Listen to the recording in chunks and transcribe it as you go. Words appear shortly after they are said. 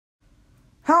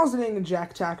How's it going,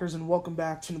 Jack Attackers, and welcome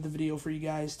back to another video for you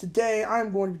guys. Today,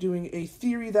 I'm going to be doing a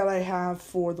theory that I have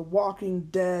for The Walking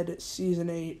Dead Season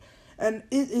 8, and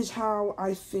it is how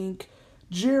I think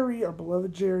Jerry, our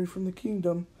beloved Jerry from the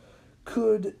Kingdom,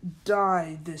 could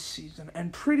die this season,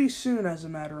 and pretty soon, as a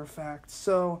matter of fact.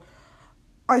 So,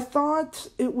 I thought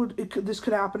this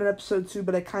could happen in episode 2,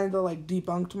 but I kind of,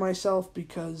 debunked myself,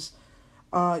 because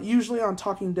usually on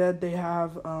Talking Dead, they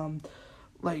have,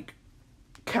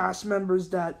 cast members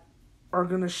that are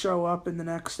going to show up in the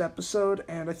next episode,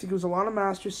 and I think it was Alana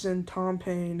Masterson, Tom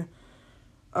Payne,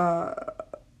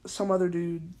 some other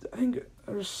dude. I think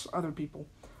there's other people,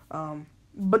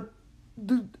 but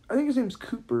I think his name's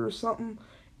Cooper or something,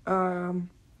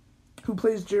 who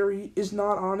plays Jerry, is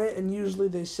not on it, and usually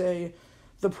they say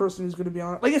the person who's going to be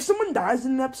on it. Like, if someone dies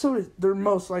in an episode, they're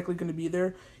most likely going to be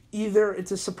there. Either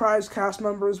it's a surprise cast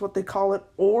member is what they call it,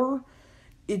 or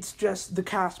it's just the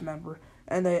cast member.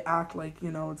 And they act like,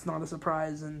 it's not a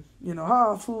surprise, and,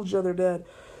 fooled you, they're dead.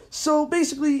 So,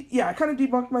 basically, yeah, I kind of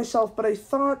debunked myself, but I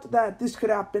thought that this could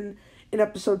happen in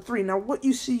episode 3. Now, what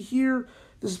you see here,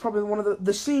 this is probably one of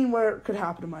the scene where it could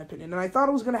happen, in my opinion. And I thought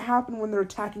it was going to happen when they're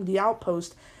attacking the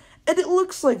outpost, and it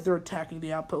looks like they're attacking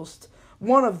the outpost,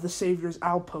 one of the Savior's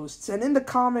outposts. And in the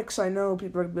comics, I know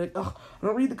people are going to be like, oh, I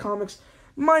don't read the comics.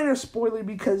 Minor spoiler,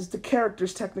 because the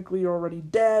character's technically already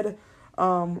dead.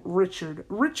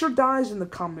 Richard dies in the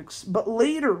comics, but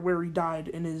later where he died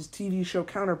in his TV show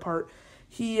counterpart,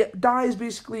 he dies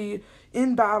basically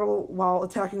in battle while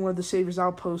attacking one of the Savior's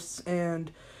outposts,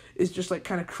 and is just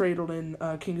kind of cradled in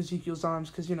King Ezekiel's arms,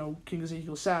 because King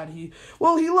Ezekiel's sad. He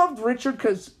loved Richard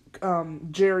because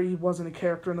Jerry wasn't a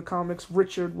character in the comics.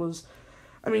 Richard was,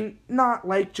 not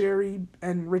like Jerry,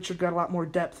 and Richard got a lot more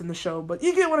depth in the show, but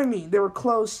you get what I mean. They were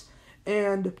close,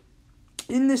 and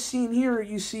in this scene here,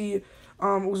 you see,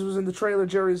 was in the trailer,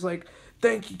 Jerry's like,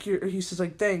 thank you, he says,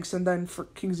 thanks, and then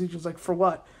King Ezekiel's like, for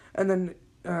what? And then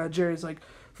Jerry's like,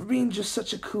 for being just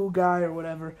such a cool guy, or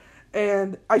whatever.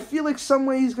 And I feel like some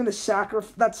way he's gonna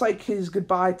that's his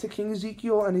goodbye to King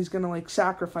Ezekiel, and he's gonna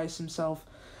sacrifice himself,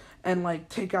 and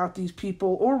take out these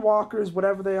people, or walkers,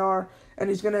 whatever they are, and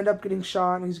he's gonna end up getting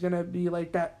shot, and he's gonna be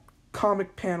that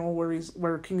comic panel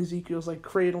where King Ezekiel's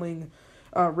cradling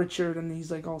Richard, and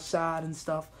he's all sad and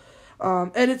stuff.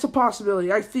 And it's a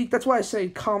possibility. I think that's why I say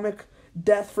comic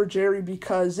death for Jerry,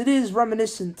 because it is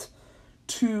reminiscent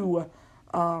to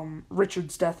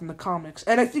Richard's death in the comics.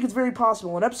 And I think it's very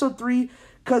possible in episode 3,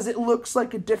 because it looks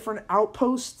like a different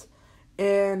outpost.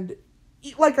 And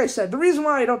like I said, the reason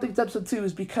why I don't think it's episode 2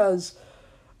 is because,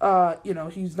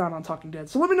 he's not on Talking Dead.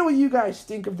 So let me know what you guys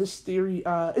think of this theory.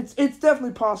 It's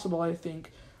definitely possible, I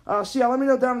think. So yeah, let me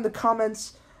know down in the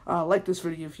comments. Like this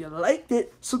video if you liked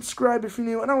it, subscribe if you're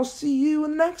new, and I will see you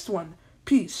in the next one.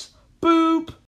 Peace. Boop!